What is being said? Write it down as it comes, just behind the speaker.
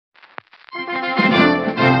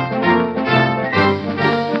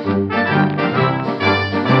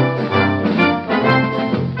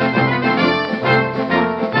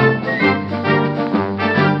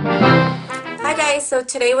So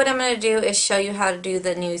today what I'm going to do is show you how to do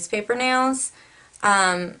the newspaper nails.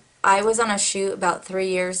 I was on a shoot about 3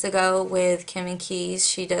 years ago with Kim and Keys.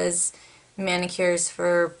 She does manicures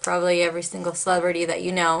for probably every single celebrity that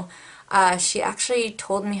you know. She actually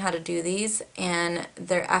told me how to do these, and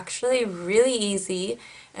they're actually really easy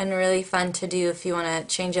and really fun to do if you want to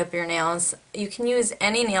change up your nails. You can use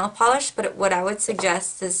any nail polish, but what I would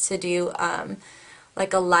suggest is to do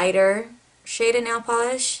like a lighter shade of nail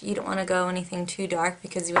polish. You don't want to go anything too dark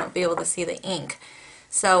because you won't be able to see the ink.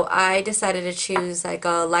 So I decided to choose like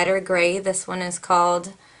a lighter gray. This one is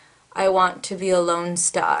called I Want to Be a Lone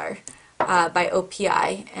Star by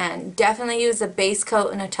OPI, and definitely use a base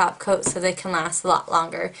coat and a top coat so they can last a lot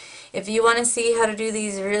longer. If you want to see how to do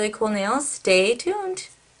these really cool nails, stay tuned.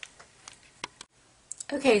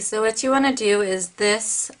 Okay, so what you want to do is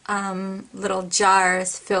this little jar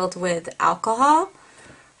is filled with alcohol.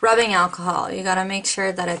 Rubbing alcohol. You got to make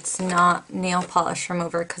sure that it's not nail polish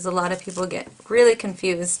remover because a lot of people get really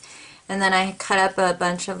confused. And then I cut up a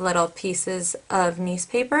bunch of little pieces of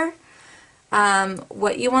newspaper.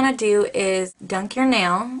 What you want to do is dunk your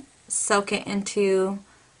nail, soak it into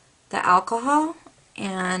the alcohol,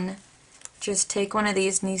 and just take one of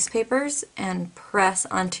these newspapers and press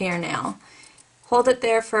onto your nail. Hold it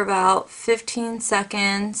there for about 15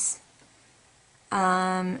 seconds.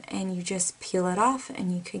 And you just peel it off,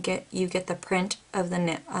 and you get the print of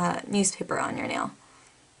the newspaper on your nail.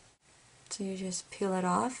 So you just peel it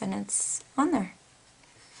off, and it's on there.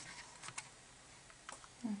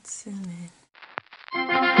 Let's zoom in.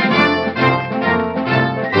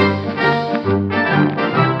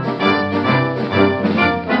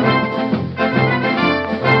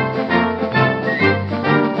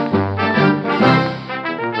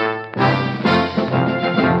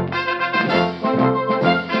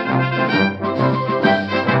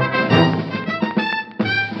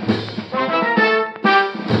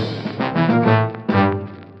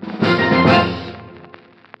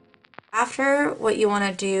 After, what you want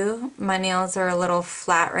to do, my nails are a little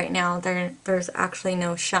flat right now. There's actually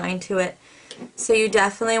no shine to it. So you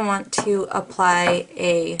definitely want to apply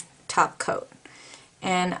a top coat.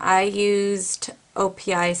 And I used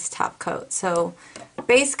OPI's top coat. So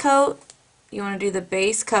base coat, you want to do the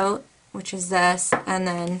base coat, which is this, and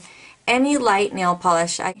then any light nail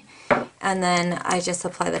polish. And then I just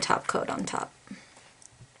apply the top coat on top.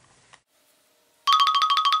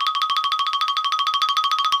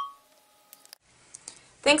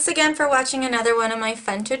 Thanks again for watching another one of my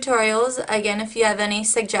fun tutorials. Again, if you have any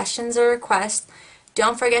suggestions or requests,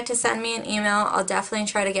 don't forget to send me an email. I'll definitely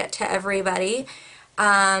try to get to everybody.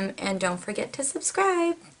 And don't forget to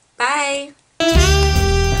subscribe. Bye!